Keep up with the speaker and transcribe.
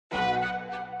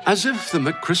As if the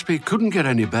McCrispy couldn't get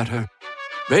any better,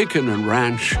 Bacon and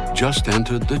Ranch just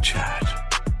entered the chat.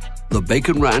 The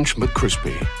Bacon Ranch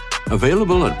McCrispy,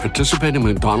 available at participating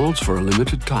McDonald's for a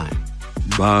limited time.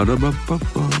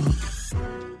 Ba-da-ba-ba-ba.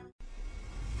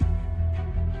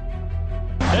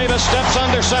 Davis steps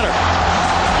under center.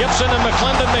 Gibson and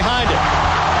McClendon behind him.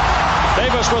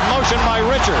 Davis with motion by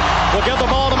Richard. Will give the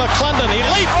ball to McClendon. He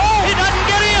leaps. Oh, he doesn't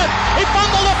get in. He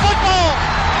fumbled the football.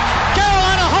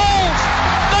 Carolina holds.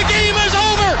 The game is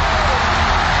over.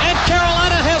 And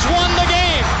Carolina has won the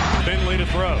game. Finley to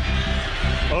throw.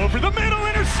 Over the middle,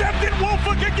 intercepted.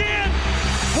 Wolford again.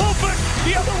 Wolford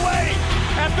the other way.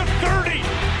 At the 30,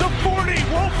 the 40.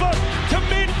 Wolford to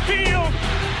midfield.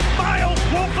 Miles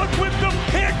Wolford with the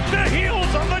pick. The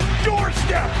heels on the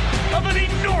doorstep of an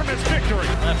enormous victory.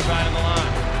 Left side of the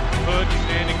line. Hood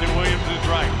standing to Williams'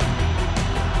 right.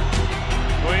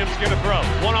 Williams gonna throw.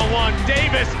 One-on-one.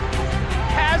 Davis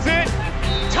has it.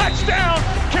 Touchdown.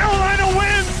 Carolina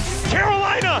wins.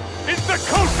 Carolina is the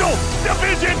Coastal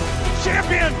Division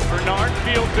champion. Bernard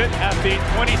fields it at the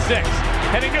 26.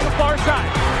 Heading to the far side.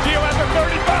 Gio at the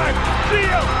 35.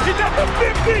 Gio, he's at the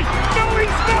 50. No,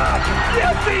 he's not.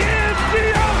 Yes, he is.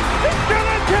 Gio is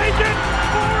gonna take it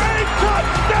for a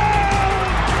touchdown.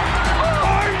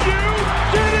 Are you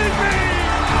kidding me?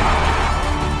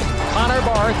 Connor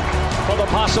Barth for the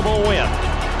possible win.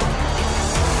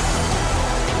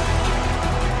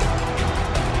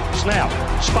 Snap,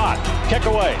 spot, kick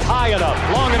away, high enough,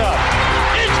 long enough.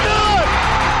 It's good!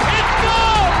 It's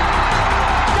good!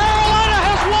 Carolina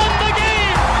has won the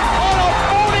game on a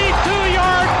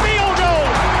 42-yard field goal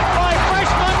by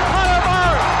freshman Connor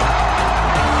Barth.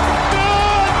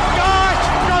 Good gosh,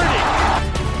 dirty.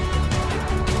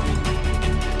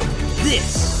 This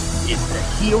is the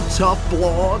Heel Tough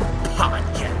Blog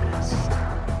Podcast.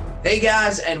 Hey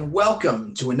guys, and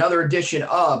welcome to another edition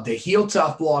of the Heel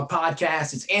Tough Blog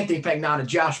Podcast. It's Anthony Pagnotta,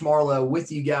 Josh Marlowe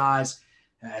with you guys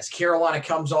as Carolina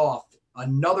comes off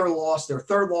another loss, their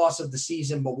third loss of the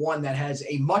season, but one that has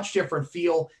a much different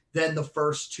feel than the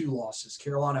first two losses.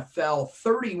 Carolina fell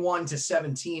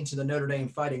 31-17 to the Notre Dame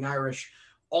Fighting Irish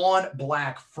on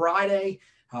Black Friday.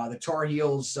 The Tar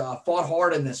Heels fought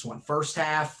hard in this one. First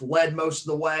half led most of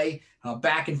the way,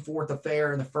 back and forth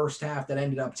affair in the first half that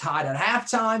ended up tied at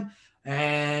halftime.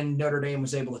 And Notre Dame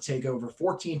was able to take over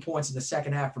 14 points in the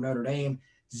second half for Notre Dame,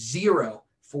 0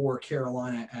 for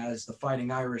Carolina as the Fighting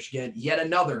Irish get yet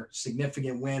another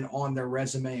significant win on their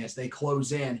resume as they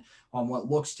close in on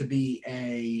what looks to be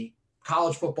a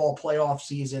college football playoff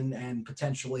season and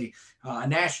potentially a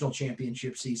national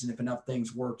championship season if enough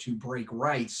things were to break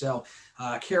right. So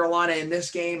Carolina in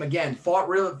this game, again, fought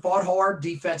hard.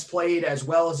 Defense played as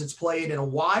well as it's played in a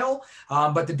while.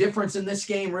 But the difference in this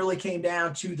game really came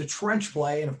down to the trench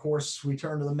play. And of course, we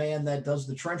turn to the man that does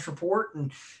the trench report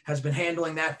and has been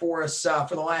handling that for us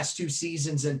for the last two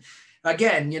seasons. And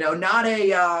again, not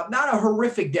a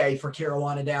horrific day for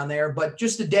Carolina down there, but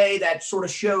just a day that sort of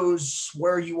shows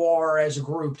where you are as a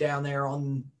group down there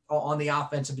on the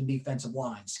offensive and defensive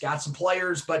lines. Got some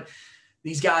players, but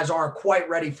these guys aren't quite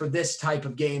ready for this type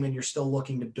of game, and you're still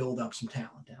looking to build up some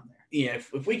talent down there. Yeah,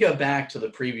 if we go back to the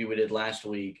preview we did last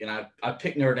week, and I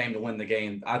picked Notre Dame to win the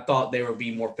game, I thought they would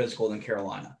be more physical than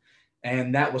Carolina.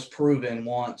 And that was proven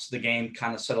once the game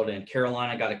kind of settled in.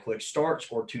 Carolina got a quick start,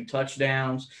 scored 2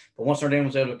 touchdowns. But once Notre Dame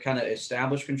was able to kind of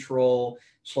establish control,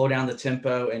 slow down the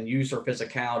tempo, and use their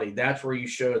physicality, that's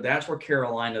where that's where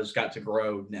Carolina's got to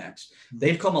grow next.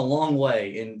 They've come a long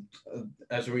way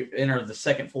as we enter the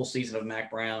second full season of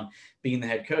Mac Brown being the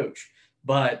head coach.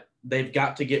 But they've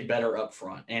got to get better up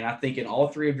front. And I think in all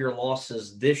 3 of your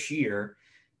losses this year,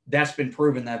 that's been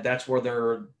proven that's where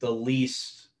they're the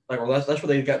least – that's where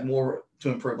they got more to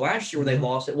improve. Last year where they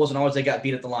lost, it wasn't always they got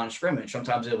beat at the line of scrimmage.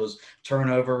 Sometimes it was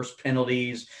turnovers,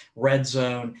 penalties, red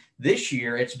zone. This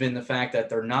year it's been the fact that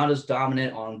they're not as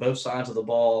dominant on both sides of the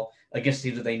ball against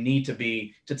either they need to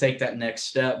be to take that next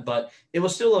step. But it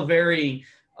was still a very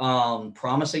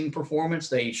promising performance.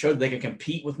 They showed they could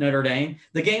compete with Notre Dame.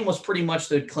 The game was pretty much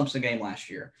the Clemson game last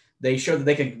year. They showed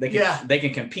that they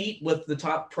can compete with the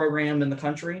top program in the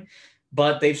country.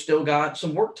 But they've still got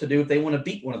some work to do if they want to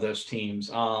beat one of those teams.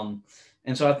 And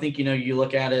so I think, you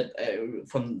look at it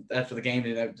from after the game,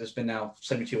 it's been now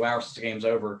 72 hours since the game's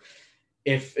over.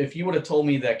 If you would have told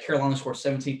me that Carolina scored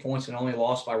 17 points and only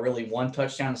lost by really 1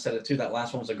 touchdown instead of 2, that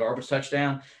last one was a garbage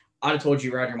touchdown, I'd have told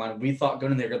you right in your mind. We thought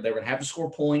going in there they were going to have to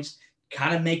score points,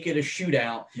 kind of make it a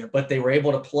shootout, but they were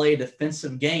able to play a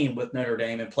defensive game with Notre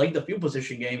Dame and played the field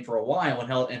position game for a while and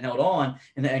held on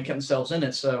and kept themselves in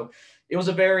it. So it was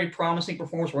a very promising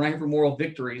performance. We're not here for moral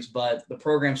victories, but the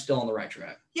program's still on the right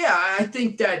track. Yeah, I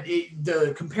think that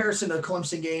the comparison to the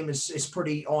Clemson game is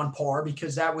pretty on par,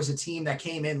 because that was a team that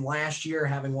came in last year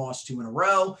having lost 2 in a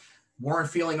row, weren't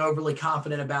feeling overly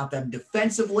confident about them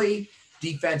defensively.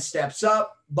 Defense steps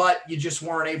up, but you just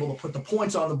weren't able to put the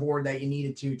points on the board that you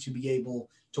needed to be able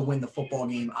to win the football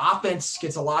game. Offense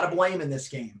gets a lot of blame in this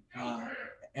game,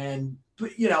 and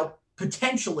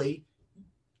potentially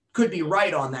could be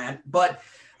right on that, but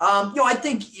I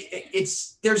think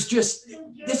there's just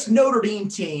this Notre Dame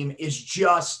team is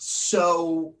just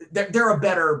so they're a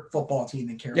better football team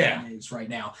than Carolina is right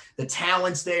now. The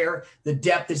talent's there, the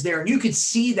depth is there, and you could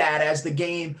see that as the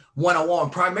game went along,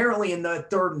 primarily in the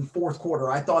third and fourth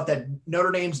quarter. I thought that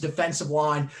Notre Dame's defensive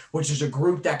line, which is a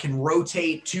group that can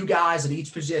rotate 2 guys at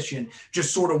each position,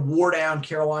 just sort of wore down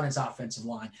Carolina's offensive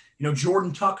line.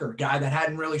 Jordan Tucker, guy that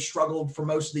hadn't really struggled for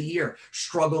most of the year,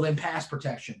 struggled in pass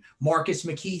protection. Marcus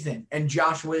McKeithen and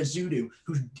Joshua Ezeudu,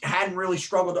 who hadn't really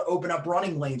struggled to open up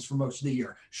running lanes for most of the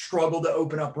year, struggled to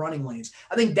open up running lanes.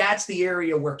 I think that's the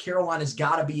area where Carolina's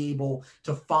got to be able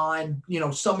to find,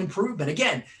 some improvement.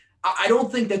 Again, I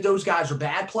don't think that those guys are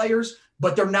bad players,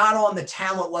 but they're not on the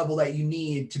talent level that you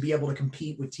need to be able to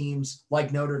compete with teams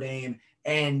like Notre Dame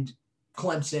and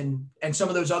Clemson and some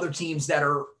of those other teams that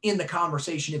are in the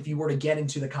conversation if you were to get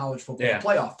into the college football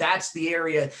playoff. That's the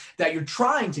area that you're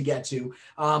trying to get to.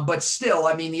 But still,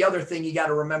 the other thing you got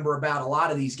to remember about a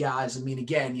lot of these guys,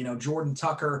 again, Jordan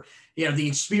Tucker, the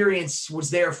experience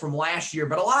was there from last year,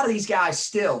 but a lot of these guys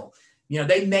still,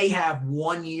 they may have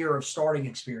 1 year of starting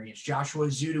experience. Joshua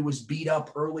Ezeudu was beat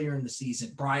up earlier in the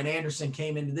season. Brian Anderson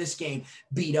came into this game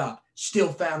beat up, still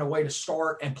found a way to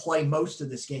start and play most of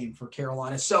this game for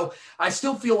Carolina. So I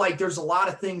still feel like there's a lot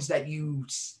of things that you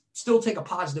still take a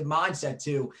positive mindset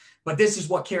to, but this is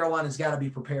what Carolina's got to be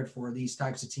prepared for, these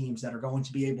types of teams that are going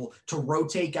to be able to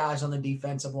rotate guys on the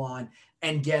defensive line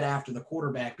and get after the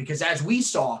quarterback. Because as we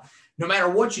saw, no matter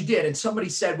what you did, and somebody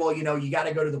said, well, you got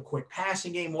to go to the quick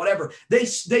passing game, whatever.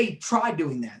 They tried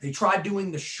doing that. They tried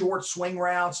doing the short swing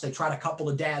routes. They tried a couple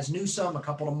of Daz Newsome, a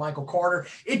couple of Michael Carter.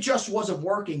 It just wasn't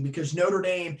working because Notre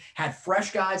Dame had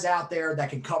fresh guys out there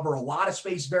that can cover a lot of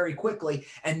space very quickly.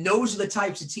 And those are the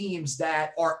types of teams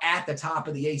that are at the top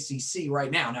of the ACC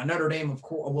right now. Now, Notre Dame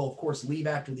will, of course, leave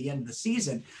after the end of the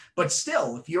season. But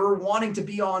still, if you're wanting to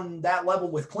be on that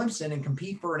level with Clemson and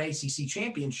compete for an ACC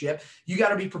championship, you got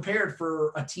to be prepared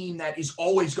for a team that is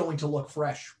always going to look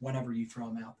fresh whenever you throw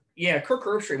them out. Yeah, Kirk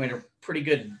Herbstreit made a pretty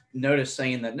good notice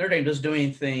saying that Notre Dame doesn't do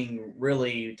anything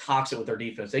really toxic with their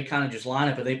defense. They kind of just line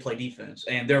up and they play defense,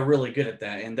 and they're really good at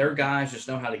that. And their guys just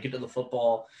know how to get to the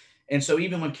football. And so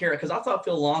even when because I thought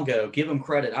Phil Longo, give him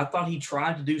credit, I thought he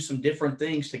tried to do some different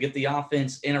things to get the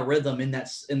offense in a rhythm in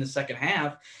the second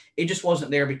half. It just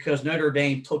wasn't there because Notre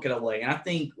Dame took it away. And I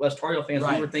think as Tar Heel fans,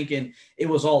 we were thinking it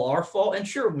was all our fault. And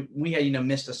sure, we had,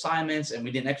 missed assignments and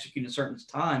we didn't execute at certain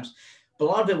times. But a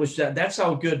lot of it was that's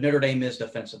how good Notre Dame is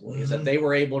defensively, is that they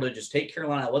were able to just take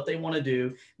Carolina, what they want to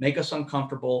do, make us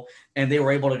uncomfortable, and they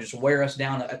were able to just wear us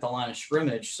down at the line of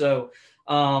scrimmage. So,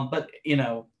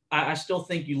 I still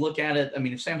think you look at it.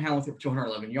 If Sam Howell threw for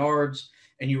 211 yards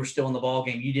and you were still in the ball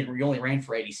game, you only ran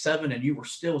for 87, and it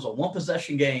was a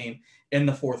one-possession game in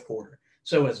the fourth quarter.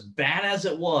 So as bad as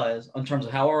it was in terms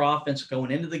of how our offense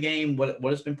going into the game, what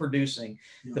it's been producing,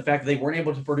 the fact that they weren't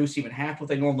able to produce even half what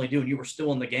they normally do and you were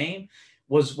still in the game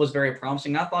was very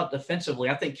promising. I thought defensively,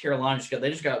 I think Carolina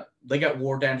they got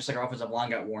worn down, just like our offensive line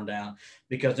got worn down,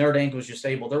 because Notre Dame was just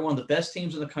able. They're one of the best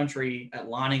teams in the country at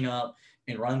lining up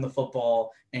and running the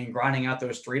football and grinding out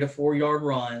those 3 to 4 yard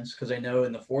runs, because they know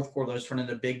in the fourth quarter those turn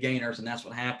into big gainers, and that's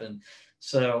what happened.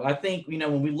 So I think,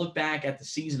 when we look back at the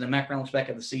season and Matt Brown looks back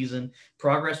at the season,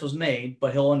 progress was made,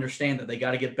 but he'll understand that they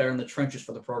got to get better in the trenches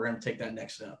for the program to take that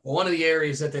next step. Well, one of the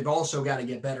areas that they've also got to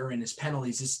get better in is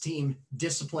penalties. This team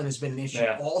discipline has been an issue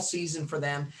all season for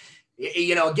them.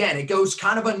 Again, it goes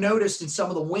kind of unnoticed in some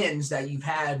of the wins that you've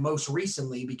had most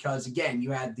recently, because, again, you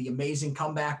had the amazing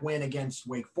comeback win against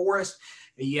Wake Forest.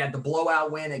 You had the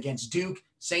blowout win against Duke.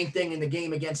 Same thing in the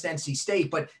game against NC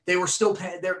State, but there were still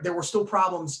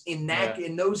problems in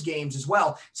those games as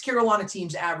well. This Carolina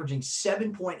team's averaging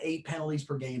 7.8 penalties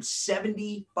per game,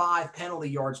 75 penalty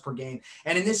yards per game,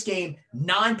 and in this game,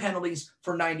 9 penalties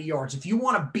for 90 yards. If you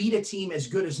want to beat a team as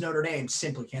good as Notre Dame,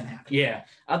 simply can't happen. Yeah,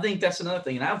 I think that's another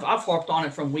thing, and I've harped on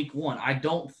it from week one. I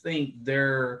don't think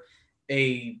they're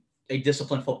a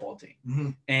disciplined football team. Mm-hmm.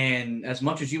 And as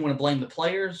much as you want to blame the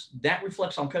players, that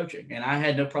reflects on coaching. And I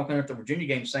had no problem at the Virginia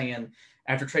game saying,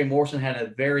 after Trey Morrison had a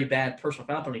very bad personal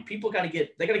foul penalty, they got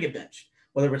to get benched.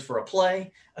 whether it's for a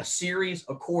play, a series,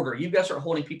 a quarter. You've got to start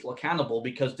holding people accountable,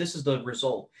 because this is the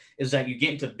result, is that you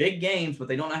get into big games, but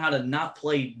they don't know how to not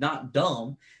play, not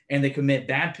dumb, and they commit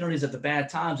bad penalties at the bad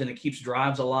times, and it keeps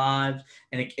drives alive,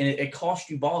 and it costs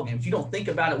you ball games. You don't think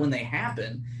about it when they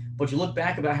happen, but you look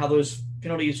back about how those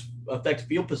penalties affect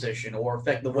field position or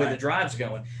affect the way the drive's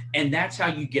going. And that's how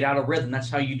you get out of rhythm. That's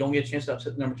how you don't get a chance to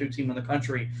upset the number 2 team in the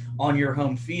country on your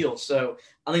home field. So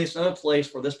I think it's another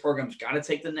place where this program's got to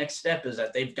take the next step, is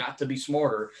that they've got to be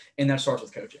smarter, and that starts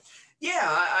with coaching. Yeah,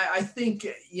 I think,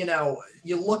 you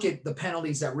look at the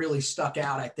penalties that really stuck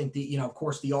out. I think of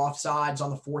course, the offsides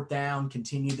on the 4th down,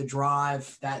 continued the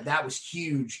drive. That was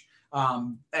huge.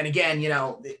 And again,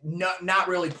 not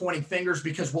really pointing fingers,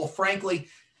 because, well, frankly,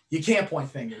 you can't point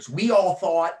fingers. We all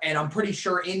thought, and I'm pretty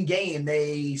sure in game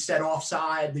they said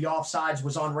offside. The offsides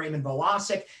was on Raymond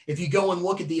Velasic. If you go and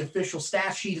look at the official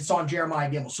stat sheet, it's on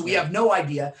Jeremiah Gemmel. So we have no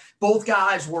idea. Both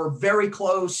guys were very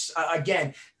close.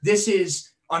 Again, this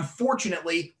is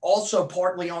unfortunately also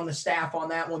partly on the staff on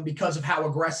that one, because of how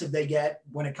aggressive they get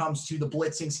when it comes to the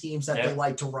blitzing schemes that they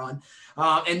like to run.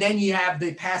 And then you have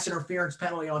the pass interference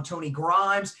penalty on Tony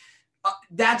Grimes.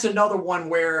 That's another one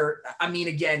where,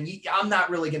 again, I'm not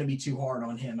really going to be too hard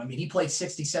on him. He played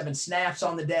 67 snaps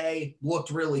on the day, looked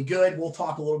really good. We'll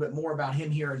talk a little bit more about him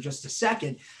here in just a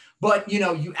second. But,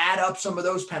 you add up some of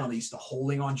those penalties, the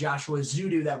holding on Joshua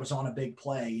Zudu that was on a big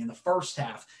play in the first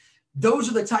half. Those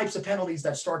are the types of penalties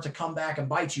that start to come back and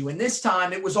bite you. And this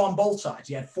time it was on both sides.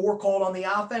 You had 4 called on the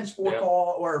offense, 5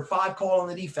 called on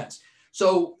the defense.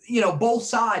 So, both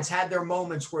sides had their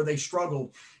moments where they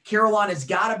struggled. Carolina's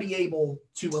got to be able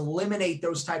to eliminate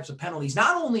those types of penalties,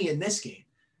 not only in this game.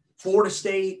 Florida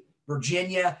State,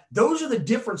 Virginia, those are the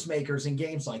difference makers in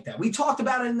games like that. We talked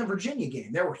about it in the Virginia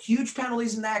game. There were huge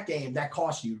penalties in that game that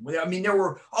cost you. There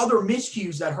were other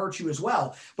miscues that hurt you as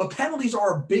well. But penalties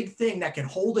are a big thing that can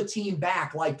hold a team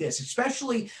back like this,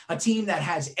 especially a team that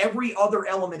has every other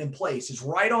element in place, is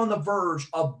right on the verge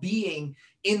of being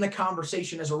in the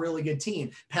conversation as a really good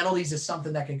team. Penalties is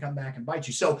something that can come back and bite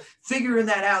you. So figuring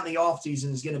that out in the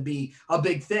offseason is going to be a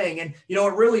big thing. And, it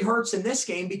really hurts in this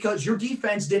game because your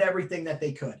defense did everything that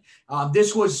they could.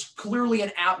 This was clearly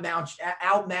an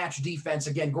outmatched defense.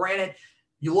 Again, granted,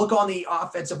 you look on the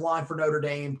offensive line for Notre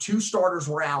Dame, 2 starters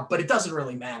were out, but it doesn't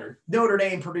really matter. Notre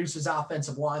Dame produces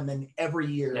offensive linemen every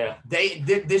year. Yeah.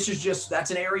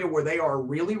 That's an area where they are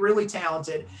really, really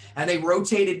talented, and they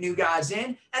rotated new guys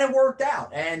in, and it worked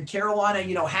out. And Carolina,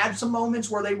 had some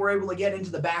moments where they were able to get into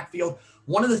the backfield.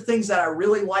 One of the things that I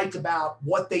really liked about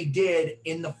what they did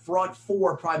in the front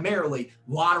 4, primarily,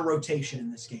 a lot of rotation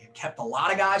in this game. Kept a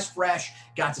lot of guys fresh,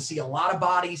 got to see a lot of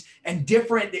bodies, and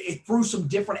it threw some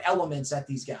different elements at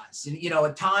these guys.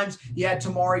 At times you had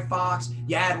Tamari Fox,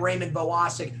 you had Raymond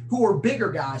Velasic, who were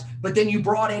bigger guys, but then you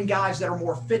brought in guys that are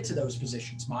more fit to those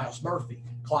positions. Miles Murphy,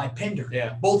 Clyde Pinder.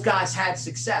 Yeah. Both guys had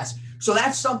success. So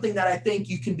that's something that I think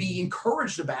you can be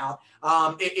encouraged about,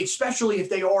 especially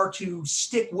if they are to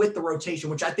stick with the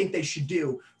rotation, which I think they should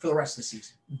do for the rest of the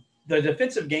season. The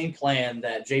defensive game plan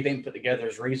that Jay Bateman put together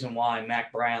is the reason why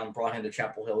Mack Brown brought him to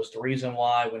Chapel Hill. It's the reason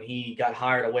why when he got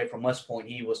hired away from West Point,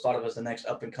 he was thought of as the next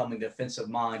up-and-coming defensive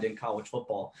mind in college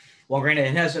football. Well, granted,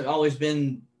 it hasn't always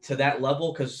been to that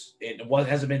level because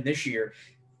hasn't been this year.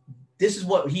 This is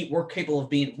what we're capable of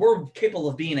being. We're capable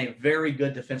of being a very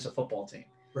good defensive football team.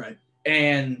 Right.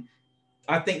 And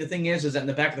I think the thing is that in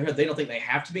the back of their head, they don't think they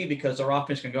have to be, because their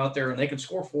offense can go out there and they can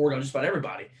score 40 on just about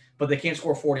everybody, but they can't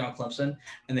score 40 on Clemson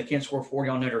and they can't score 40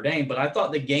 on Notre Dame. But I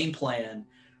thought the game plan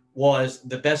was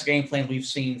the best game plan we've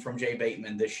seen from Jay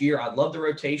Bateman this year. I love the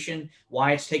rotation.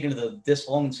 Why it's taken this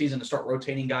long season to start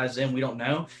rotating guys in, we don't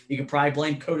know. You can probably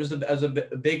blame coach as a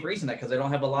big reason because they don't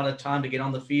have a lot of time to get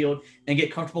on the field and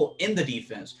get comfortable in the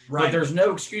defense. Right. But there's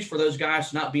no excuse for those guys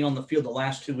to not be on the field the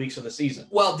last 2 weeks of the season.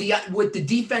 Well, with the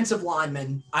defensive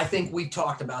linemen, I think we've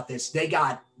talked about this. They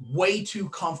got way too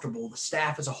comfortable, the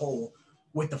staff as a whole,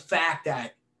 with the fact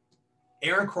that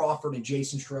Aaron Crawford and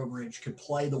Jason Strobridge could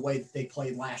play the way that they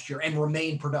played last year and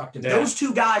remain productive. Yeah. Those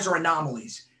 2 guys are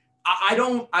anomalies. I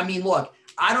don't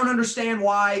understand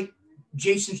why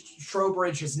Jason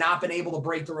Strobridge has not been able to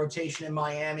break the rotation in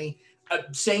Miami. I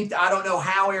don't know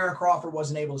how Aaron Crawford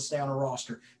wasn't able to stay on a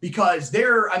roster, because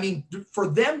for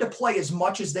them to play as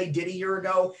much as they did a year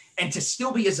ago and to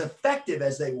still be as effective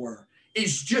as they were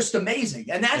is just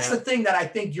amazing. And that's the thing that I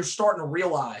think you're starting to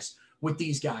realize with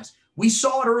these guys. We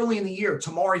saw it early in the year.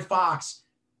 Tamari Fox,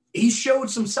 he showed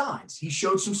some signs. He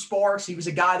showed some sparks. He was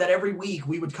a guy that every week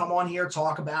we would come on here,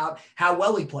 talk about how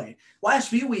well he played. Last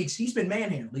few weeks, he's been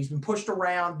manhandled. He's been pushed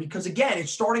around because, again,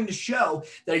 it's starting to show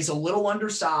that he's a little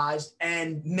undersized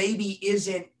and maybe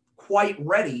isn't quite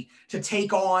ready to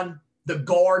take on the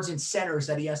guards and centers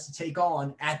that he has to take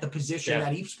on at the position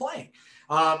that he's playing.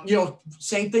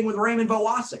 Same thing with Raymond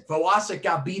Vohasek. Vohasek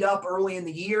got beat up early in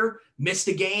the year, missed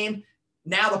a game.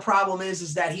 Now the problem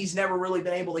is that he's never really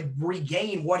been able to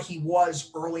regain what he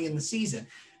was early in the season.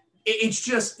 It's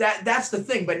just that's the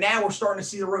thing. But now we're starting to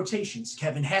see the rotations.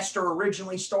 Kevin Hester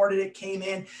originally started it, came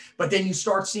in, but then you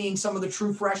start seeing some of the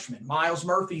true freshmen. Miles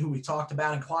Murphy, who we talked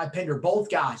about, and Clyde Pender, both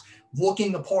guys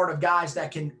looking the part of guys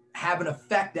that can have an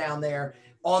effect down there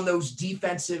on those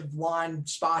defensive line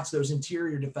spots, those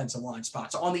interior defensive line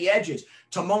spots. On the edges,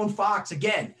 Timon Fox,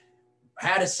 again,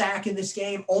 had a sack in this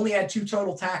game, only had 2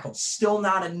 total tackles. Still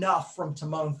not enough from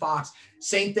Timon Fox.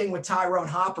 Same thing with Tyrone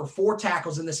Hopper, 4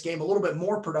 tackles in this game, a little bit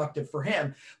more productive for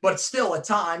him, but still at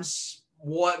times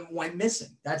went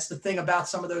missing. That's the thing about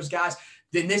some of those guys.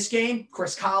 In this game,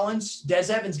 Chris Collins,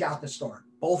 Des Evans got the start.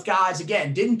 Both guys,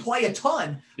 again, didn't play a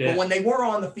ton, but when they were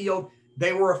on the field,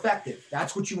 they were effective.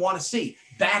 That's what you want to see.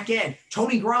 Back end,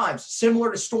 Tony Grimes,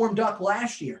 similar to Storm Duck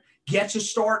last year, gets a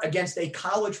start against a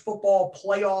college football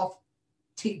playoff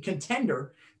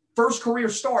contender. First career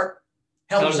start,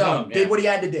 held his own, did what he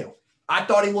had to do. I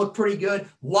thought he looked pretty good. A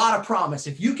lot of promise.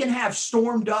 If you can have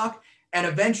Storm Duck and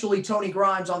eventually Tony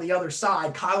Grimes on the other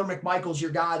side, Kyler McMichael's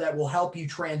your guy that will help you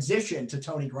transition to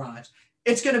Tony Grimes.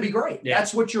 It's going to be great. Yeah.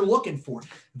 That's what you're looking for.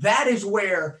 That is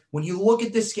where, when you look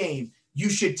at this game, you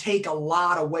should take a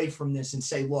lot away from this and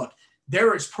say, look,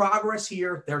 there is progress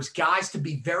here. There's guys to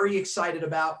be very excited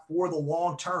about for the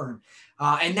long term.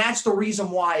 And that's the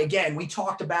reason why, again, we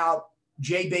talked about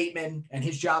Jay Bateman and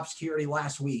his job security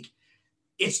last week.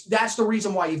 That's the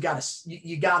reason why you got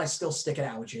to still stick it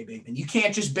out with Jay Bateman. You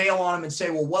can't just bail on him and say,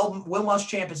 well, Will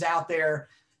Muschamp is out there.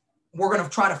 We're going to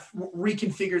try to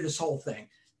reconfigure this whole thing.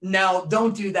 No,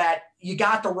 don't do that. You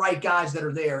got the right guys that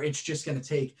are there. It's just going to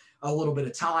take a little bit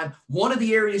of time. One of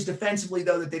the areas defensively,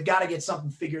 though, that they've got to get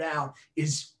something figured out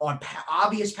is on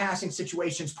obvious passing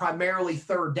situations, primarily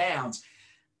third downs.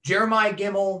 Jeremiah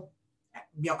Gimmel,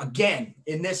 again,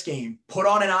 in this game, put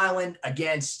on an island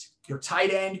against your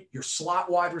tight end, your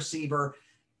slot wide receiver,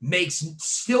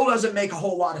 still doesn't make a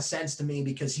whole lot of sense to me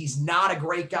because he's not a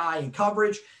great guy in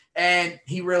coverage, and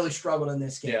he really struggled in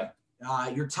this game. Yeah.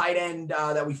 Your tight end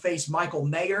that we faced, Michael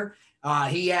Mayer,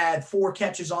 he had 4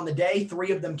 catches on the day.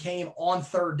 3 of them came on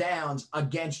third downs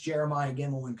against Jeremiah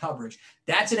Gimmel in coverage.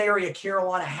 That's an area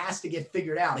Carolina has to get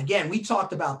figured out. Again, we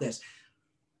talked about this.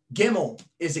 Gimmel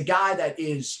is a guy that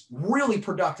is really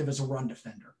productive as a run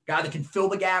defender, guy that can fill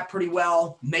the gap pretty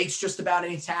well, makes just about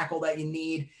any tackle that you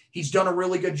need. He's done a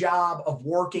really good job of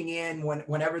working in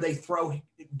whenever they throw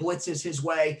blitzes his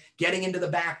way, getting into the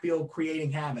backfield,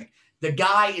 creating havoc. The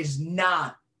guy is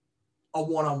not a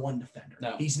one-on-one defender.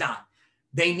 No. He's not.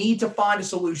 They need to find a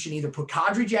solution, either put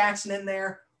Kadri Jackson in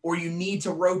there or you need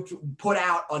to put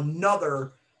out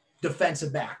another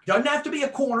defensive back. Doesn't have to be a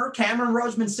corner. Cameron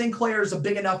Roseman-Sinclair is a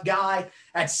big enough guy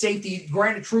at safety,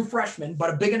 granted true freshman, but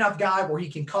a big enough guy where he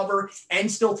can cover and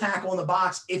still tackle in the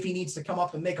box if he needs to come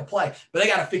up and make a play. But they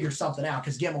got to figure something out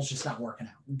because Gimmel's just not working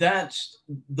out. That's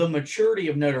the maturity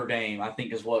of Notre Dame, I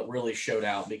think, is what really showed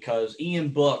out because Ian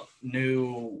Book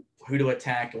knew who to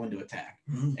attack and when to attack.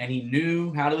 Mm-hmm. And he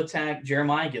knew how to attack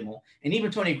Jeremiah Gimmel and even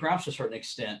Tony Grimes to a certain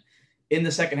extent. In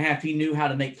the second half, he knew how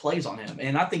to make plays on him.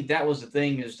 And I think that was the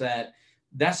thing is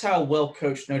that's how well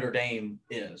coached Notre Dame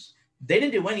is. They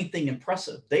didn't do anything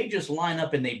impressive. They just line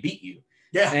up and they beat you.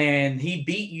 Yeah. And he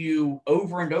beat you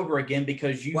over and over again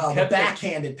because you kept the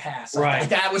backhanded pass. Right.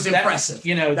 That was impressive.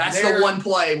 That's the one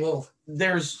play.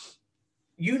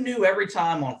 You knew every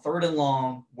time on 3rd and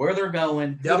long where they're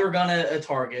going, who they're going to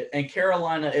target. And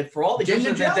Carolina, for all the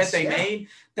adjustments that they made,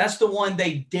 that's the one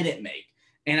they didn't make.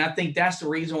 And I think that's the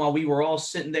reason why we were all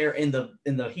sitting there in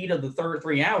the heat of the third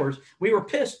 3 hours. We were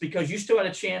pissed because you still had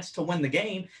a chance to win the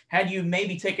game. Had you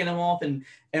maybe taken them off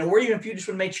or even if you just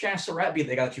would have made Chaz Surratt be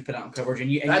the guy that you put out in coverage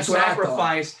and you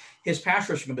sacrificed his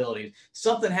pass rushing abilities.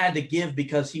 Something had to give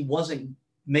because he wasn't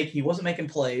making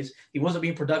plays. He wasn't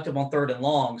being productive on 3rd and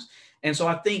longs. And so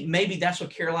I think maybe that's what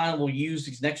Carolina will use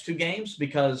these next 2 games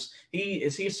because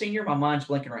is he a senior? My mind's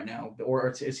blanking right now.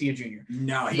 Or is he a junior?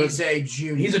 No, he's a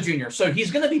junior. He's a junior. So he's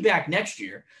going to be back next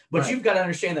year. But you've got to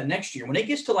understand that next year, when it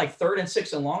gets to like 3rd and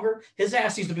 6 and longer, his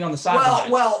ass needs to be on the sideline.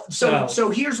 So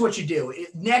here's what you do.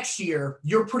 Next year,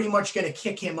 you're pretty much going to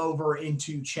kick him over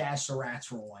into Chaz Surratt's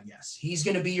role, I guess. He's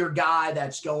going to be your guy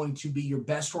that's going to be your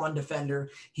best run defender.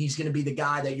 He's going to be the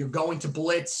guy that you're going to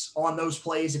blitz on those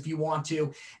plays if you want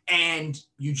to. And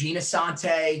Eugene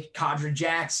Asante, Kadri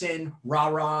Jackson,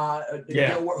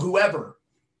 whoever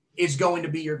is going to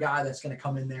be your guy that's going to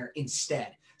come in there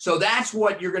instead. So that's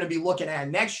what you're going to be looking at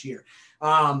next year.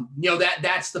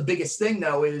 That's the biggest thing,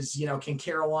 though, is, can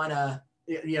Carolina,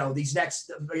 these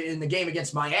next in the game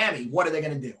against Miami, what are they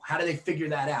going to do? How do they figure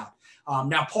that out?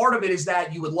 Now, part of it is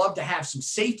that you would love to have some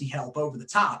safety help over the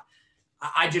top.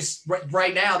 I just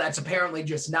right now that's apparently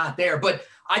just not there. But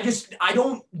I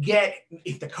don't get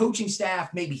if the coaching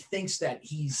staff maybe thinks that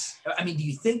do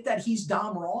you think that he's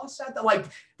Dom Ross at that? Like,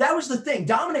 that was the thing.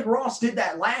 Dominic Ross did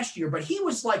that last year, but he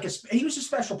was a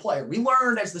special player. We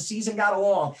learned as the season got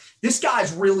along, this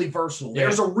guy's really versatile. Yeah.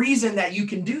 There's a reason that you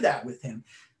can do that with him.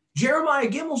 Jeremiah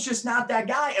Gimel's just not that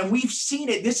guy, and we've seen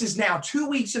it. This is now 2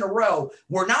 weeks in a row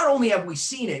where not only have we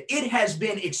seen it, it has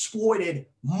been exploited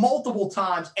multiple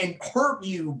times and hurt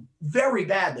you very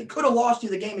badly. Could have lost you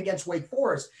the game against Wake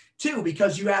Forest, too,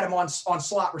 because you had him on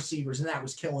slot receivers, and that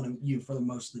was killing you for the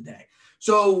most of the day.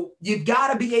 So you've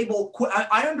got to be able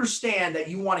 – I understand that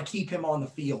you want to keep him on the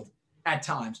field at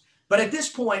times, but at this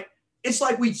point, it's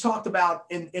like we talked about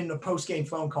in the post-game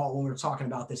phone call when we were talking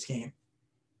about this game.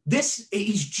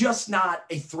 He's just not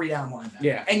a 3-down linebacker.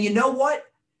 Yeah. And you know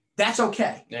what? That's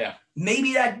okay. Yeah.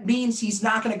 Maybe that means he's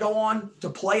not going to go on to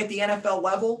play at the NFL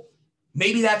level.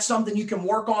 Maybe that's something you can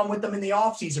work on with them in the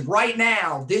offseason. Right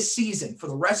now, this season, for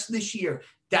the rest of this year,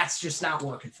 that's just not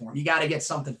working for him. You got to get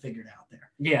something figured out there.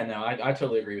 Yeah, no, I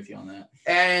totally agree with you on that.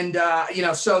 And,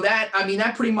 so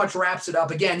that pretty much wraps it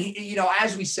up. Again,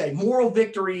 as we say, moral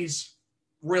victories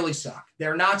really suck.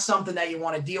 They're not something that you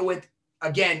want to deal with.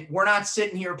 Again, we're not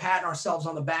sitting here patting ourselves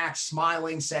on the back,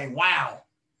 smiling, saying, wow,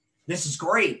 this is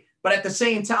great. But at the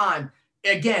same time,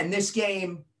 again, this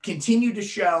game continued to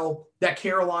show that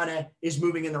Carolina is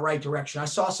moving in the right direction. I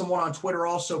saw someone on Twitter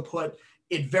also put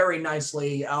it very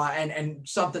nicely and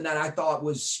something that I thought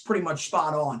was pretty much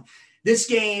spot on. This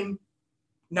game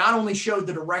not only showed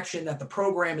the direction that the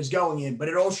program is going in, but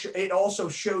it also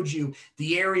showed you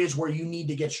the areas where you need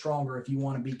to get stronger if you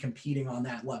want to be competing on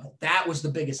that level. That was the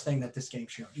biggest thing that this game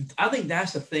showed. I think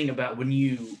that's the thing about when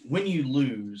you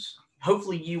lose,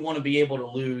 hopefully you want to be able to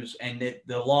lose and that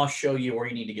the loss show you where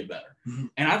you need to get better. Mm-hmm.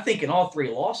 And I think in all three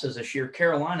losses this year,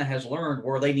 Carolina has learned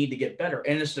where they need to get better.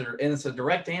 And it's a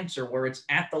direct answer where it's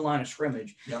at the line of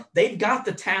scrimmage. Yep. They've got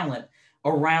the talent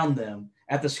around them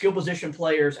at the skill position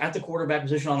players, at the quarterback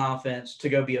position on offense to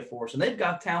go be a force. And they've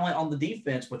got talent on the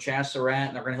defense with Chaz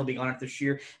Surratt, and he'll be gone after this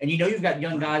year. And you've got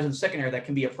young guys in the secondary that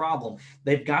can be a problem.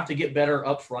 They've got to get better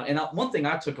up front. And one thing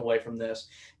I took away from this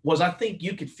was I think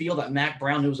you could feel that Mac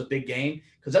Brown knew it was a big game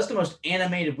because that's the most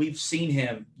animated we've seen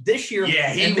him this year.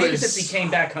 Yeah, maybe since he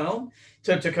came back home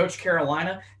to coach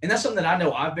Carolina. And that's something that I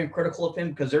know I've been critical of him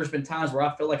because there's been times where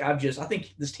I feel like I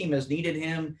think this team has needed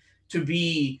him to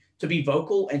be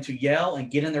vocal and to yell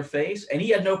and get in their face. And he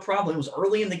had no problem. It was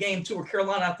early in the game too, where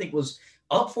Carolina, I think, was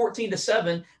up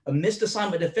 14-7, a missed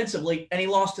assignment defensively, and he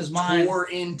lost his mind. Tore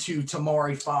into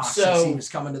Tamari Fox as he was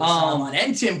coming to the sideline.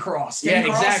 And Tim Cross. Tim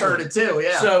Cross heard it too,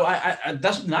 yeah. So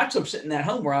that's when I took sitting at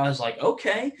home where I was like,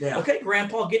 okay,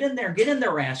 Grandpa, get in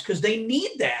their ass, because they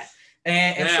need that.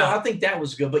 And so I think that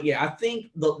was good. But, yeah, I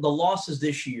think the losses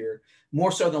this year,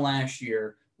 more so than last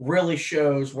year, really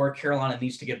shows where Carolina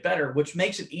needs to get better, which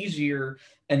makes it easier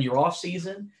in your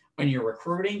offseason, and your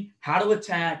recruiting, how to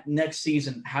attack next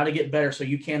season, how to get better so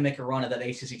you can make a run at that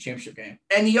ACC championship game.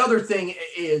 And the other thing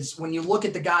is when you look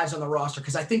at the guys on the roster,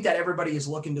 because I think that everybody is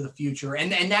looking to the future,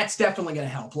 and that's definitely going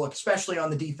to help. Look, especially on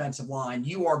the defensive line,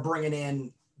 you are bringing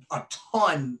in a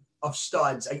ton of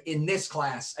studs in this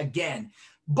class again.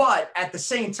 But at the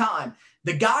same time,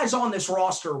 the guys on this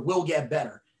roster will get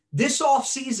better. This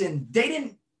offseason,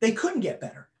 they couldn't get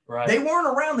better. Right. They weren't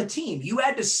around the team. You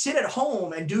had to sit at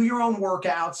home and do your own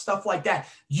workouts, stuff like that.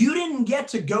 You didn't get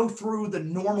to go through the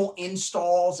normal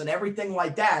installs and everything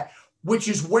like that, which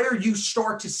is where you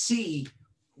start to see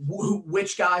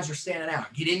which guys are standing out.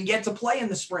 You didn't get to play in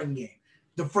the spring game.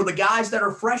 For the guys that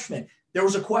are freshmen, there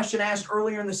was a question asked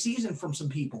earlier in the season from some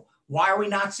people. Why are we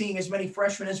not seeing as many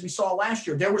freshmen as we saw last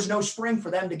year? There was no spring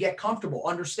for them to get comfortable,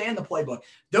 understand the playbook.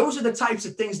 Those are the types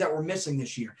of things that we're missing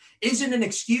this year. Is it an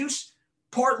excuse?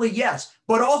 Partly, yes,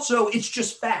 but also it's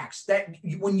just facts that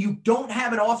when you don't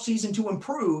have an offseason to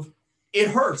improve, it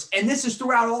hurts. And this is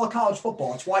throughout all of college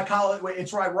football. It's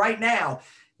why right now,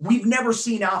 we've never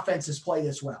seen offenses play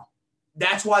this well.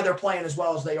 That's why they're playing as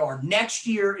well as they are. Next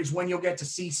year is when you'll get to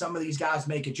see some of these guys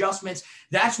make adjustments.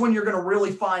 That's when you're going to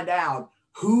really find out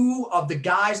who of the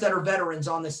guys that are veterans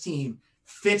on this team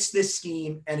fits this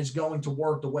scheme and is going to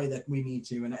work the way that we need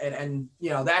to. And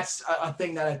that's a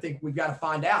thing that I think we've got to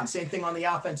find out. And same thing on the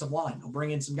offensive line. They'll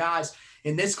bring in some guys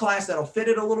in this class that'll fit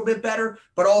it a little bit better,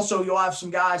 but also you'll have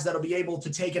some guys that'll be able to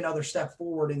take another step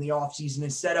forward in the offseason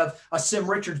instead of a Sim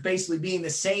Richards basically being the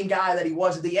same guy that he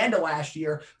was at the end of last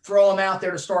year, throw him out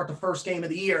there to start the first game of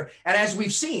the year. And as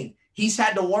we've seen, he's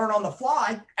had to learn on the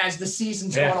fly as the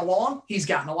season's gone along. He's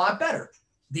gotten a lot better.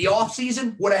 The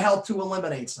offseason would have helped to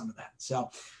eliminate some of that.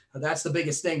 So that's the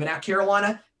biggest thing. But now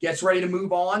Carolina gets ready to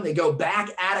move on. They go back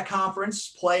at a conference,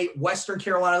 play Western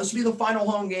Carolina. This will be the final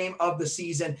home game of the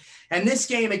season. And this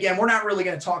game, again, we're not really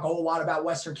going to talk a whole lot about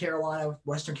Western Carolina.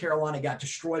 Western Carolina got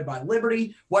destroyed by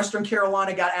Liberty. Western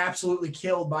Carolina got absolutely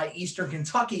killed by Eastern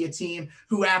Kentucky, a team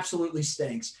who absolutely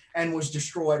stinks and was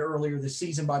destroyed earlier this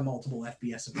season by multiple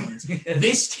FBS opponents.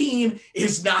 This team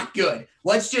is not good.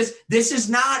 This is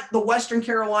not the Western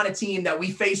Carolina team that we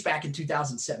faced back in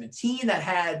 2017 that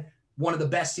had one of the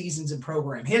best seasons in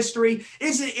program history.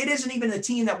 It isn't even the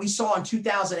team that we saw in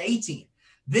 2018.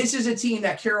 This is a team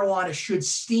that Carolina should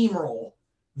steamroll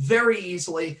very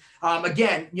easily.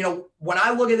 Again, when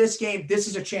I look at this game, this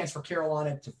is a chance for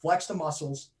Carolina to flex the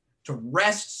muscles, to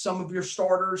rest some of your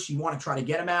starters. You want to try to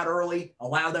get them out early,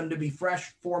 allow them to be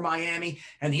fresh for Miami.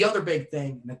 And the other big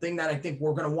thing, and the thing that I think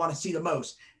we're going to want to see the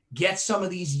most, get some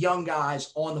of these young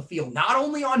guys on the field, not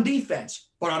only on defense,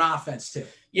 but on offense too.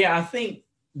 Yeah, I think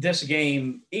this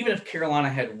game, even if Carolina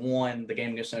had won the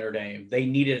game against Notre Dame, they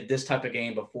needed this type of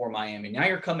game before Miami. Now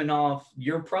you're coming off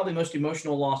your probably most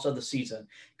emotional loss of the season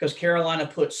because Carolina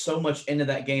put so much into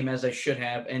that game as they should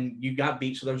have, and you got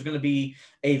beat. So there's going to be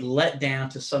a letdown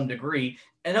to some degree.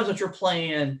 And that's what you're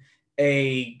playing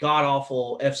a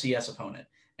god-awful FCS opponent.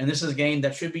 And this is a game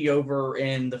that should be over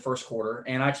in the first quarter,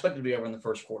 and I expect it to be over in the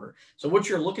first quarter. So what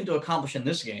you're looking to accomplish in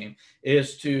this game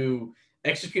is to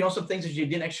execute on some things that you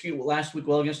didn't execute last week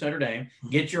well against Notre Dame,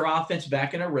 get your offense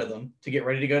back in a rhythm to get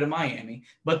ready to go to Miami.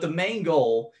 But the main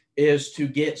goal is to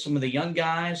get some of the young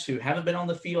guys who haven't been on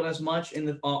the field as much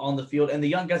on the field, and the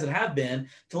young guys that have been,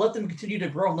 to let them continue to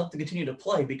grow and let them continue to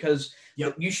play, because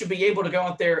you should be able to go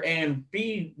out there and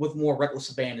be with more reckless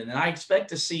abandon. And I expect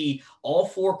to see all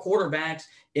four quarterbacks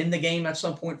in the game at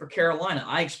some point for Carolina.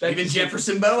 I expect even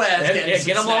Jefferson Boaz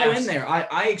get them all in there.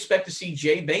 I expect to see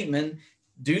Jay Bateman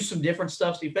do some different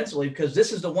stuff defensively, because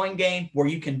this is the one game where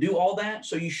you can do all that.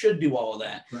 So you should do all of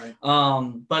that. Right.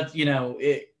 But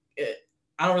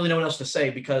I don't really know what else to say,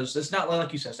 because it's not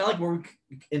like you said, it's not like we're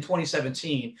in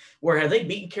 2017 where had they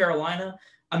beaten Carolina,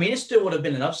 I mean, it still would have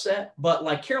been an upset, but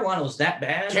like Carolina was that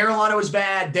bad. Carolina was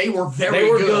bad. They were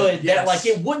very good. Yes. That like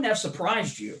it wouldn't have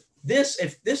surprised you.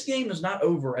 If this game is not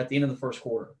over at the end of the first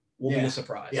quarter, will be a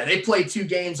surprise. Yeah, they played 2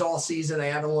 games all season. They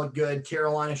haven't looked good.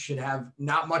 Carolina should have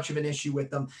not much of an issue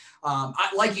with them.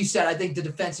 Like you said, I think the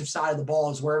defensive side of the ball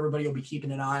is where everybody will be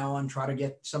keeping an eye on, try to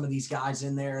get some of these guys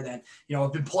in there that,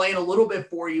 have been playing a little bit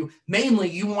for you. Mainly,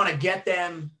 you want to get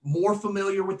them more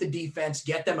familiar with the defense,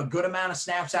 get them a good amount of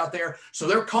snaps out there so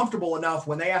they're comfortable enough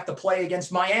when they have to play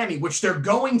against Miami, which they're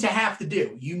going to have to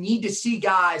do. You need to see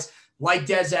guys like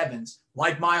Des Evans,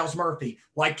 like Miles Murphy,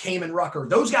 like Kamen Rucker.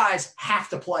 Those guys have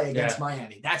to play against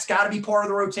Miami. That's got to be part of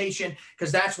the rotation,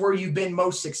 because that's where you've been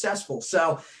most successful.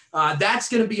 So that's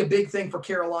going to be a big thing for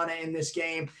Carolina in this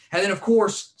game. And then, of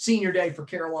course, senior day for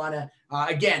Carolina.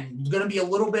 Again, going to be a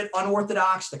little bit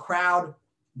unorthodox. The crowd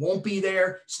won't be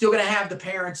there. Still going to have the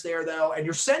parents there, though. And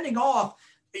you're sending off,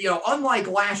 unlike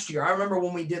last year. I remember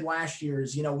when we did last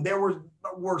year's, there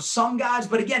were some guys,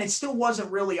 but again, it still wasn't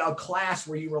really a class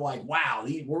where you were like, wow,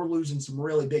 we're losing some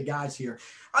really big guys here.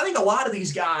 I think a lot of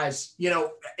these guys,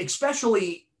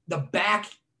 especially the back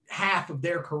half of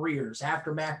their careers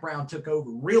after Mac Brown took over,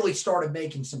 really started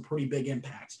making some pretty big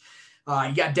impacts.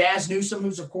 You got Daz Newsome,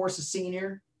 who's of course a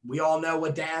senior. We all know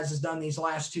what Daz has done these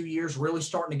last 2 years, really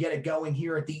starting to get it going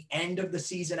here at the end of the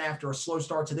season after a slow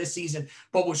start to this season,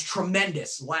 but was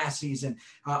tremendous last season,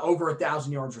 over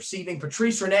 1,000 yards receiving.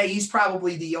 Patrice Rene, he's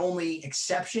probably the only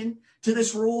exception to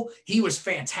this rule. He was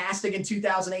fantastic in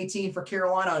 2018 for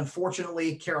Carolina.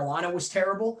 Unfortunately, Carolina was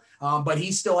terrible, but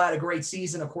he still had a great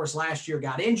season. Of course, last year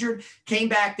got injured, came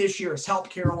back this year, has helped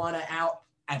Carolina out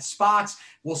at spots.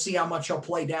 We'll see how much he'll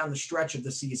play down the stretch of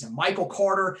the season. Michael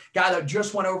Carter, guy that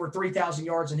just went over 3,000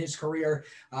 yards in his career.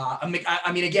 I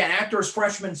mean, again, after his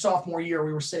freshman, sophomore year,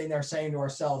 we were sitting there saying to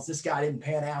ourselves, this guy didn't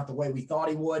pan out the way we thought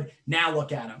he would. Now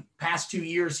look at him. Past 2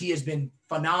 years, he has been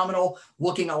phenomenal,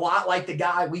 looking a lot like the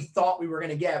guy we thought we were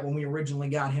going to get when we originally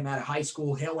got him out of high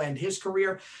school. He'll end his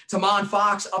career. Tamon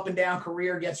Fox, up and down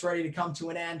career, gets ready to come to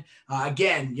an end.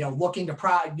 Again, looking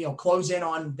to close in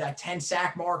on that 10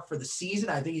 sack mark for the season.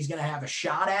 I think he's going to have a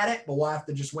shot at it, but we'll have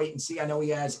to just wait and see. I know he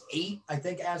has 8, I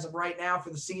think, as of right now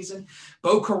for the season.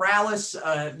 Bo Corrales,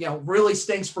 really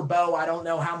stinks for Bo. I don't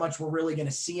know how much we're really going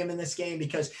to see him in this game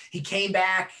because he came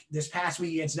back this past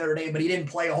week against Notre Dame, but he didn't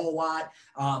play a whole lot.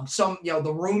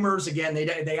 The rumors, again,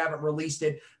 they haven't released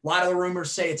it. A lot of the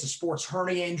rumors say it's a sports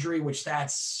hernia injury, which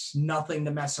that's nothing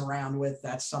to mess around with.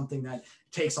 That's something that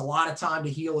takes a lot of time to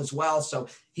heal as well. So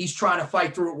he's trying to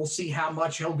fight through it. We'll see how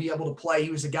much he'll be able to play.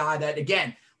 He was a guy that,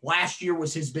 again, last year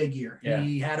was his big year. Yeah.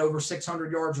 He had over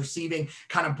 600 yards receiving,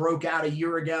 kind of broke out a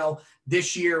year ago.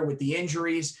 This year with the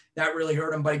injuries, that really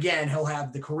hurt him. But again, he'll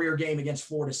have the career game against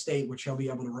Florida State, which he'll be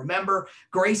able to remember.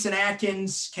 Grayson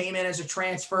Atkins came in as a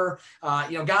transfer,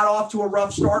 got off to a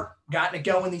rough start, gotten it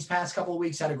going these past couple of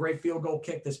weeks, had a great field goal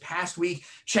kick this past week.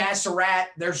 Chaz Surratt,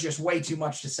 there's just way too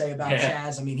much to say about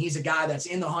Chaz. I mean, he's a guy that's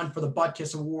in the hunt for the Butt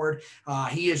Kiss Award.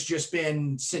 He has just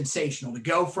been sensational to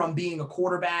go from being a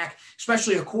quarterback,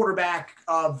 especially a quarterback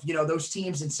of, those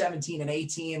teams in 17 and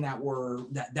 18 that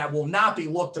will not be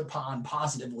looked upon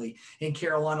positively in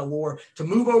Carolina lore, to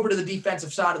move over to the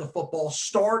defensive side of the football,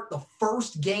 start the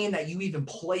first game that you even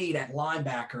played at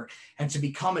linebacker, and to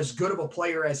become as good of a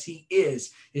player as he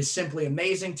is simply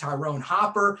amazing. Tyrone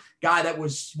Hopper, guy that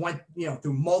went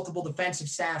through multiple defensive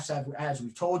staffs, as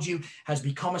we've told you, has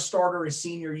become a starter his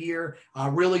senior year,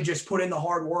 really just put in the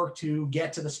hard work to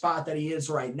get to the spot that he is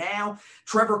right now.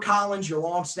 Trevor Collins, your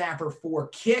long snapper for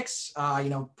kicks,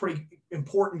 pretty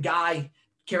important guy.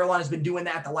 Carolina's been doing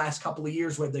that the last couple of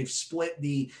years where they've split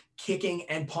the kicking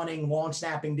and punting, long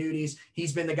snapping duties.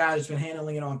 He's been the guy that's been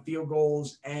handling it on field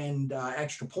goals and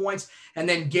extra points. And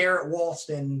then Garrett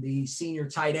Walston, the senior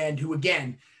tight end, who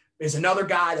again is another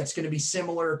guy that's going to be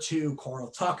similar to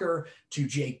Carl Tucker, to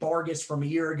Jake Vargas from a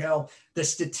year ago. The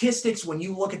statistics, when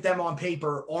you look at them on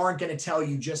paper, aren't going to tell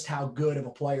you just how good of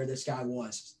a player this guy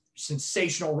was.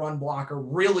 Sensational run blocker,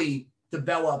 really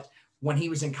developed when he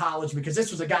was in college, because this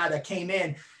was a guy that came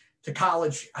in to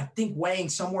college, I think, weighing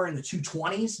somewhere in the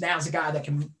 220s. Now he's a guy that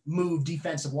can move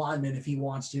defensive linemen if he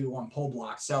wants to on pull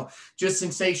blocks. So just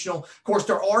sensational. Of course,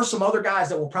 there are some other guys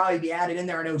that will probably be added in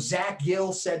there. I know Zach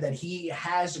Gill said that he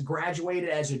has graduated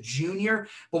as a junior,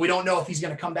 but we don't know if he's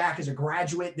going to come back as a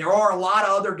graduate. There are a lot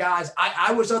of other guys.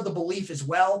 I was of the belief as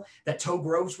well that Toe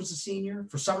Groves was a senior.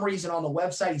 For some reason on the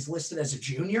website, he's listed as a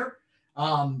junior.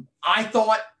 I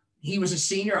thought he was a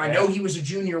senior. I know he was a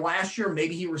junior last year.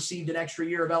 Maybe he received an extra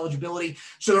year of eligibility.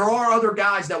 So there are other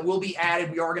guys that will be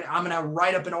added. I'm going to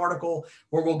write up an article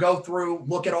where we'll go through,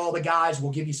 look at all the guys.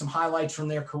 We'll give you some highlights from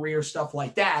their career, stuff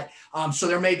like that. So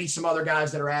there may be some other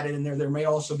guys that are added in there. There may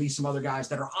also be some other guys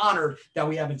that are honored that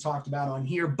we haven't talked about on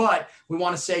here. But we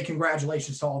want to say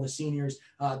congratulations to all the seniors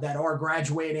that are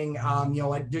graduating.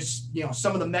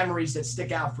 Some of the memories that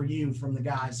stick out for you from the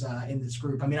guys in this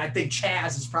group. I mean, I think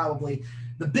Chaz is probably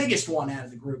the biggest one out of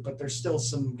the group, but there's still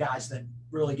some guys that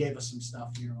really gave us some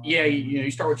stuff here. Yeah, you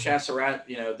start with Chaz Surratt.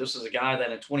 This is a guy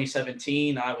that in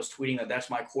 2017, I was tweeting that that's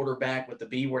my quarterback with the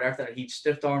B word. After that, he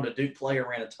stiff-armed a Duke player,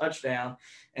 ran a touchdown,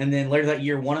 and then later that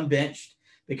year, won him benched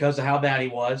because of how bad he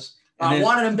was.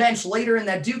 Wanted him benched later in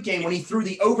that Duke game when he threw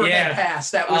the overhead pass.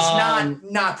 That was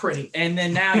not pretty. And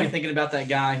then now you're thinking about that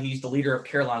guy. He's the leader of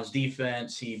Carolina's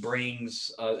defense. He brings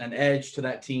an edge to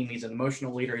that team. He's an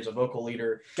emotional leader. He's a vocal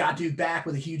leader. Got Duke back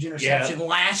with a huge interception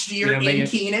last year in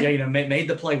Keenan. Yeah, made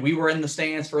the play. We were in the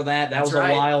stands for that. That was a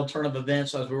wild turn of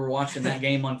events as we were watching that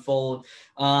game unfold.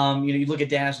 You look at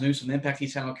Daz Newsome, the impact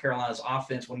he's had on Carolina's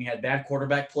offense. When you had bad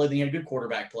quarterback play, then you had good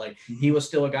quarterback play. Mm-hmm. He was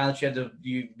still a guy that you had to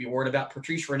be worried about.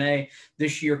 Patrice Rene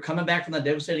this year, coming back from that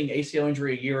devastating ACL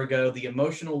injury a year ago, the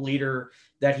emotional leader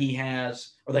that he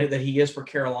has, or that he is for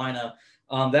Carolina,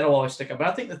 that'll always stick up. But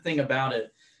I think the thing about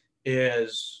it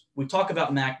is we talk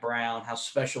about Mack Brown, how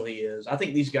special he is. I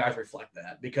think these guys reflect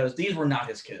that because these were not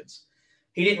his kids.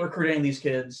 He didn't recruit any of these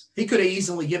kids. He could have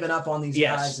easily given up on these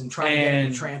guys and tried to get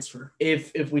them to transfer.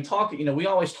 If we talk, we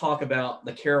always talk about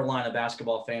the Carolina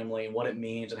basketball family and what it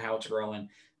means and how it's growing.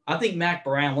 I think Mack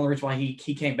Brown, one of the reasons why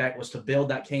he came back was to build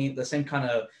the same kind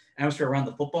of atmosphere around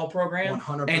the football program.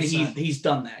 100%. And he's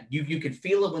done that. You can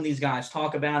feel it when these guys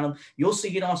talk about him. You'll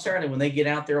see it on Saturday when they get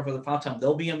out there for the final time.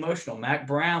 They'll be emotional. Mack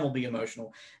Brown will be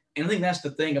emotional. And I think that's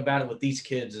the thing about it with these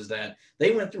kids is that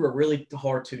they went through a really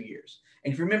hard 2 years.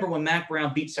 And if you remember when Mack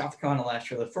Brown beat South Carolina last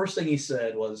year, the first thing he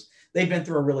said was they've been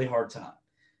through a really hard time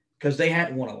because they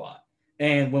hadn't won a lot.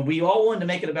 And when we all wanted to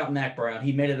make it about Mack Brown,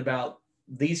 he made it about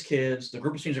these kids, the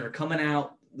group of students that are coming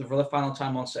out for the final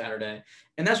time on Saturday.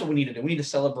 And that's what we need to do. We need to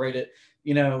celebrate it.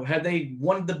 Have they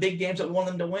won the big games that we want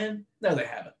them to win? No, they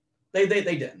haven't. They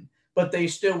didn't. But they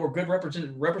still were good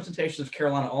representations of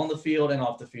Carolina on the field and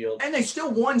off the field. And they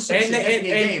still won some significant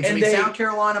games. I mean, South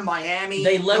Carolina, Miami.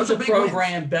 They left the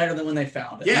program better than when they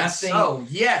found it. Yes.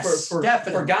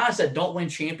 Definitely. For guys that don't win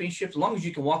championships, as long as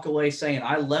you can walk away saying,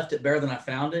 I left it better than I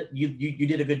found it, you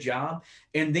did a good job.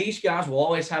 And these guys will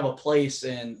always have a place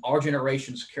in our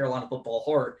generation's Carolina football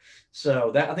heart.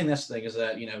 So I think that's the thing is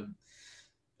that,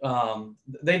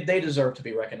 they deserve to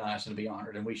be recognized and to be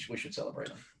honored, and we should celebrate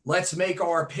them. Let's make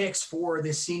our picks for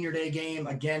this Senior Day game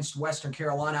against Western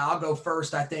Carolina. I'll go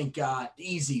first. I think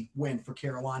easy win for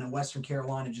Carolina. Western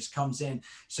Carolina just comes in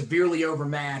severely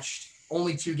overmatched.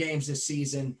 Only 2 games this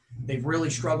season. They've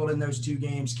really struggled in those 2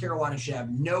 games. Carolina should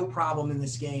have no problem in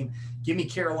this game. Give me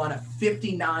Carolina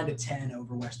 59-10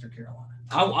 over Western Carolina.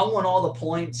 I want all the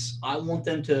points. I want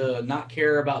them to not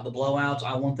care about the blowouts.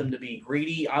 I want them to be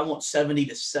greedy. I want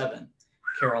 70-7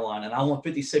 Carolina, and I want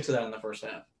 56 of that in the first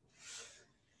half.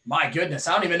 My goodness,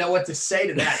 I don't even know what to say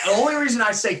to that. The only reason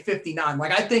I say 59,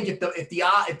 I think if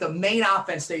the main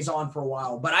offense stays on for a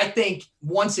while, but I think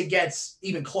once it gets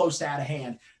even close to out of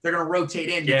hand, they're going to rotate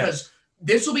in because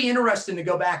this will be interesting to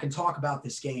go back and talk about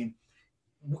this game.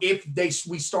 If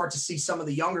we start to see some of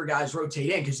the younger guys rotate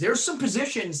in, because there's some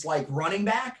positions like running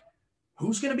back.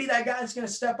 Who's going to be that guy that's going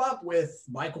to step up with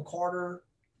Michael Carter?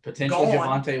 Potentially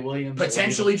Javonte Williams.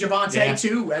 Potentially Javonte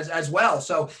too as well.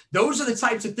 So those are the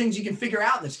types of things you can figure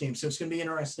out in this game. So it's going to be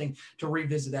interesting to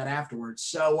revisit that afterwards.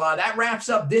 So that wraps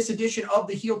up this edition of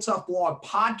the Heel Tough Blog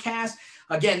podcast.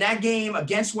 Again, that game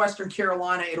against Western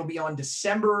Carolina, it'll be on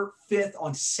December 5th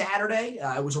on Saturday.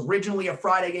 It was originally a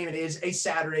Friday game. It is a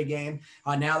Saturday game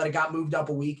now that it got moved up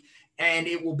a week. And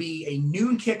it will be a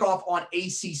noon kickoff on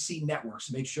ACC Network.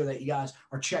 So make sure that you guys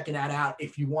are checking that out.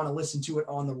 If you want to listen to it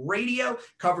on the radio,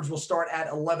 coverage will start at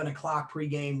 11 o'clock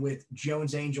pregame with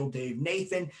Jones Angel, Dave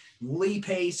Nathan, Lee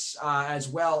Pace, as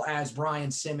well as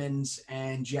Brian Simmons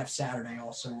and Jeff Saturday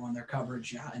also on their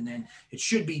coverage. And then it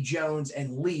should be Jones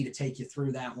and Lee to take you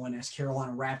through that one as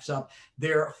Carolina wraps up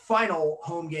their final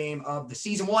home game of the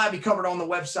season. We'll have you covered on the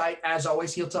website, as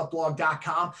always,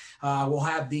 HeelToughBlog.com. We'll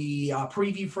have the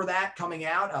preview for that coming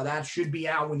out. That should be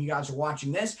out when you guys are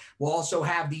watching this. We'll also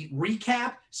have the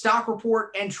recap, stock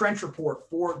report, and trench report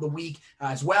for the week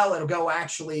as well. It'll go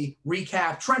actually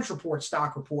recap, trench report,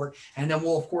 stock report, and then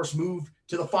we'll, of course, move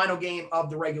to the final game of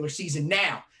the regular season.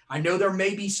 Now, I know there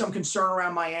may be some concern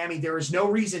around Miami. There is no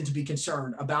reason to be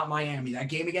concerned about Miami. That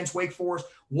game against Wake Forest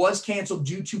was canceled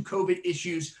due to COVID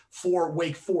issues for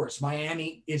Wake Forest.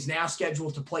 Miami is now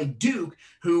scheduled to play Duke,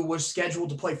 who was scheduled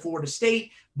to play Florida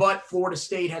State, but Florida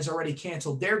State has already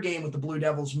canceled their game with the Blue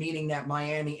Devils, meaning that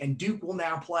Miami and Duke will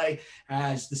now play,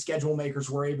 as the schedule makers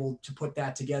were able to put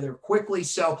that together quickly.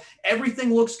 So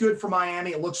everything looks good for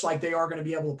Miami. It looks like they are going to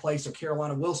be able to play. So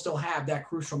Carolina will still have that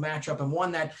crucial matchup, and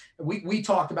one that we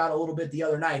talked about a little bit the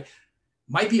other night.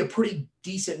 Might be a pretty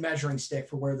decent measuring stick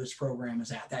for where this program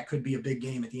is at. That could be a big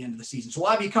game at the end of the season. So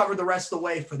we'll have you covered the rest of the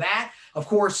way for that. Of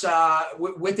course,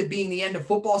 with it being the end of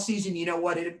football season, you know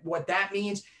what that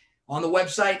means. On the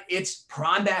website, it's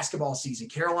prime basketball season.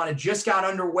 Carolina just got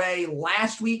underway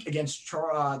last week against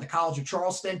the College of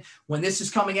Charleston. When this is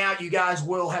coming out, you guys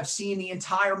will have seen the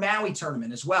entire Maui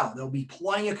tournament as well. There'll be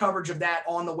plenty of coverage of that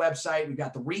on the website. We've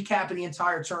got the recap of the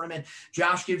entire tournament.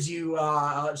 Josh gives you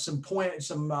some points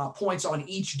on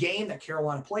each game that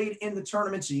Carolina played in the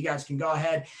tournament, so you guys can go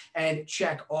ahead and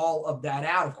check all of that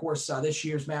out. Of course, this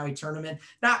year's Maui tournament,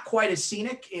 not quite as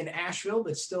scenic in Asheville,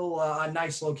 but still a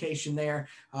nice location there.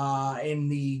 In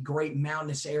the great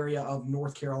mountainous area of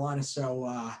North Carolina. So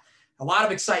a lot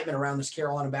of excitement around this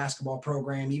Carolina basketball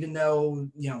program, even though,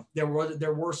 there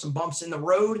were some bumps in the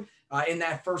road in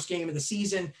that first game of the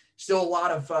season. Still a lot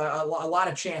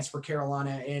of chance for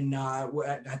Carolina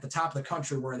at the top of the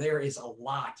country, where there is a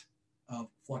lot of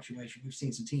fluctuation. We've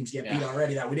seen some teams get beat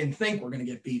already that we didn't think were going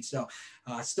to get beat. So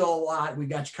still a lot. We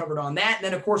got you covered on that. And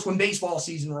then, of course, when baseball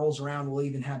season rolls around, we'll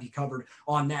even have you covered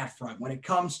on that front. When it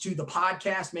comes to the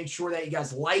podcast, make sure that you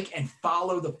guys like and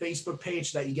follow the Facebook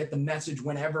page so that you get the message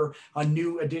whenever a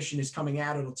new edition is coming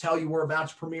out. It'll tell you we're about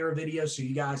to premiere a video, so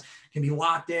you guys can be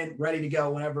locked in, ready to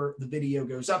go whenever the video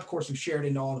goes up. Of course, we've shared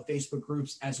into all the Facebook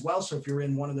groups as well. So if you're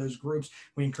in one of those groups,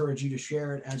 we encourage you to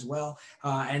share it as well.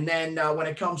 And then when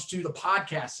it comes to the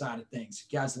podcast side of things,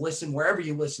 you guys listen wherever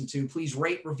you listen to, please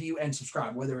rate, review, and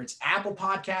subscribe, whether it's Apple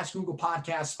Podcasts, Google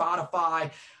Podcasts, Spotify,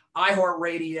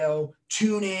 iHeartRadio,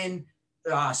 TuneIn,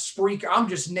 Spreaker. I'm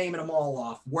just naming them all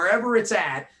off. Wherever it's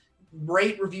at,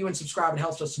 rate, review, and subscribe. It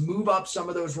helps us move up some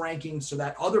of those rankings so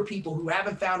that other people who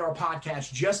haven't found our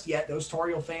podcast just yet, those Tar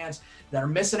Heel fans that are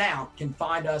missing out, can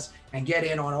find us and get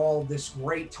in on all of this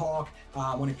great talk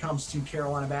when it comes to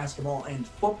Carolina basketball and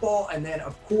football. And then,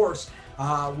 of course,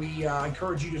 we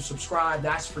encourage you to subscribe.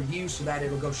 That's for you, so that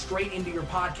it'll go straight into your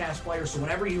podcast player. So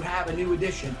whenever you have a new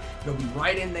edition, it'll be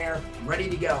right in there, ready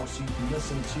to go. So you can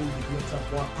listen to the Heel Tough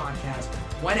Blog podcast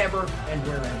whenever and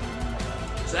wherever.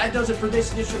 So that does it for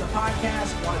this edition of the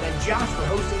podcast. I want to thank Josh for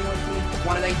hosting with me. I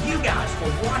want to thank you guys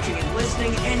for watching and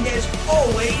listening. And as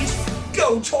always,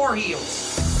 go Tar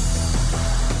Heels!